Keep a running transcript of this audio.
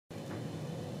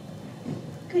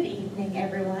Good evening,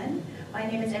 everyone. My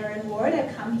name is Erin Ward.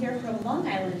 I've come here from Long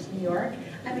Island, New York.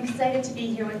 I'm excited to be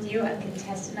here with you. I'm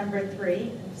contestant number 3.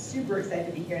 I'm super excited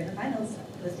to be here in the finals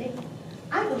for the state.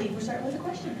 I believe we're starting with a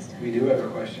question this time. We do have a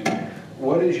question.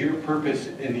 What is your purpose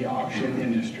in the auction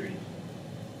industry?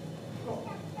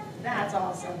 That's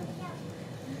awesome.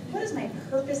 What is my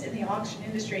purpose in the auction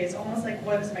industry? It's almost like,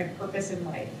 what is my purpose in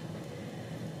life?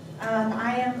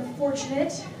 I am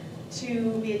fortunate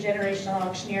to be a generational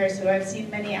auctioneer, so I've seen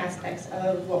many aspects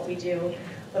of what we do,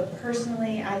 but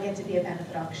personally, I get to be a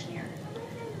benefit auctioneer.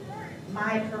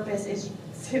 My purpose is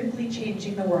simply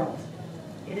changing the world.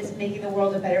 It is making the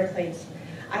world a better place.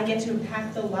 I get to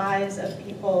impact the lives of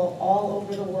people all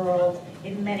over the world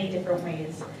in many different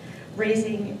ways,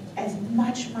 raising as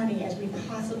much money as we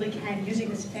possibly can using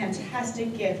this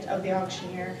fantastic gift of the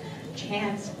auctioneer,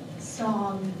 chant,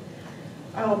 song.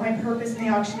 Oh, my purpose in the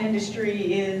auction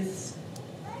industry is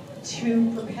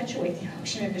to perpetuate the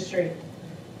auction industry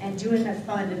and do it in a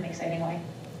fun and exciting way.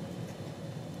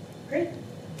 Great.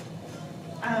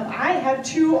 I have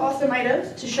 2 awesome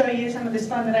items to show you some of this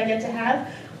fun that I get to have.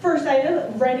 First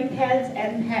item, writing pads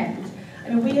and pens. I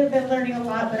mean, we have been learning a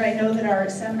lot, but I know that our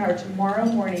seminar tomorrow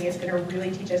morning is going to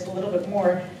really teach us a little bit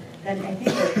more than I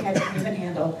think those pads can even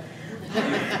handle.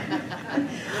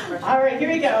 All right, here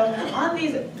we go. On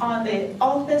the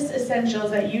office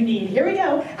essentials that you need. Here we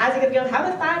go. As I'm going to go, how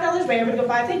about $5? Wait, I'm going to go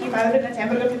 5, thank you. 5, bid now 10, I'm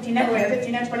going to go 15 now. Wait,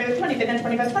 15 now, 20, 20, bid now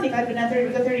 25, 25, bid now 30,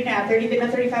 we'll go 30 now. 30, bid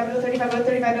now 35, we'll go 35, we'll go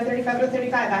 35, now 35, we'll go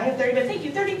 35. I have 30, but thank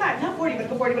you, 35, now 40, we'll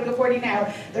go 40, we'll go 40 now.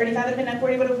 35, bid now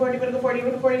 40, we'll go 40, we'll go 40,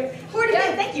 we'll go 40. 40,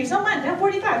 bid, thank you so much. Now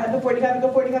 45, how about 45, we'll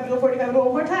go 45, we'll go 45, we'll go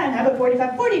one more time. How about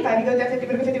 45, 45, you go down 50,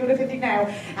 we'll go 50, we'll go 50 now.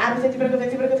 How about 50, we'll go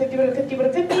 50, we'll go 50, we'll go 50, we'll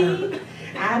go 50.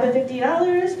 Add the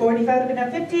 $50, 45 to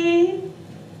now 50.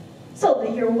 Sold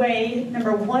it your way.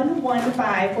 Number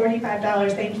 115,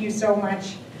 $45. Thank you so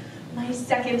much. My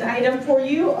second item for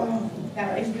you, oh,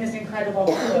 that is incredible.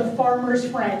 The Farmer's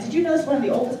Friend. Did you know it's one of the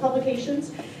oldest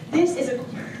publications? This is a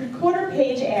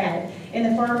quarter-page ad in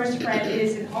the Farmer's Friend. It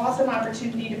is an awesome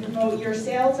opportunity to promote your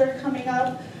sales are coming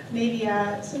up. Maybe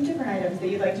some different items that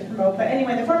you'd like to promote. But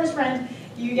anyway, the Farmer's Friend,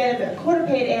 you get a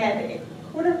quarter-page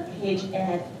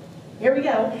ad. Here we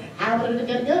go. How about it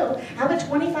gonna go? How about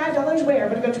 $25 where?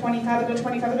 I'm gonna go 25, I'm gonna go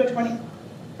 25, I'm gonna go 20.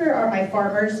 Where are my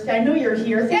farmers? I know you're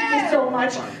here. Thank you so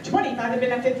much. 25, I've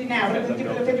been at 50 now. I'm gonna go 50,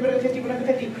 I'm gonna go 50, I'm gonna go 50, I'm gonna go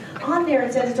 50. On there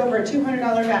it says it's over a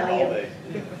 $200 value.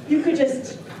 You could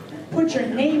just put your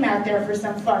name out there for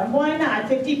some fun. Why not?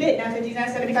 50 bid, now 50, now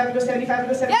 75, we'll go 75, we'll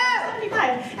go 75,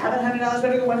 75. How about $100, we're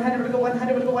gonna go 100, we're gonna go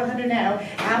 100, we're gonna go 100 now.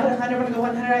 How about 100, we're gonna go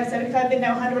 100, I have 75 bid,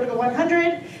 now 100, we're gonna go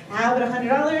 100. How about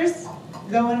 $100?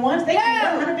 Going once, thank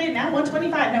you, 100 bid, now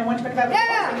 125, now 125,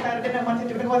 125 bid, now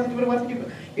 150, 150,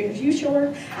 150. If you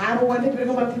sure, how about 150,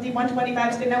 go 150,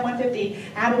 125 bid, now 150.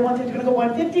 How about 150, go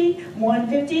 150,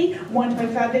 150,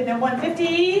 125 bid, now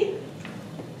 150.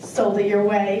 Sold it your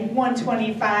way,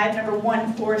 125, number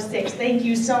 146. Thank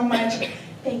you so much.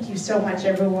 Thank you so much,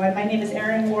 everyone. My name is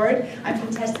Erin Ward. I'm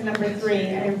contestant number 3,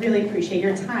 and I really appreciate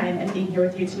your time and being here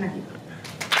with you tonight.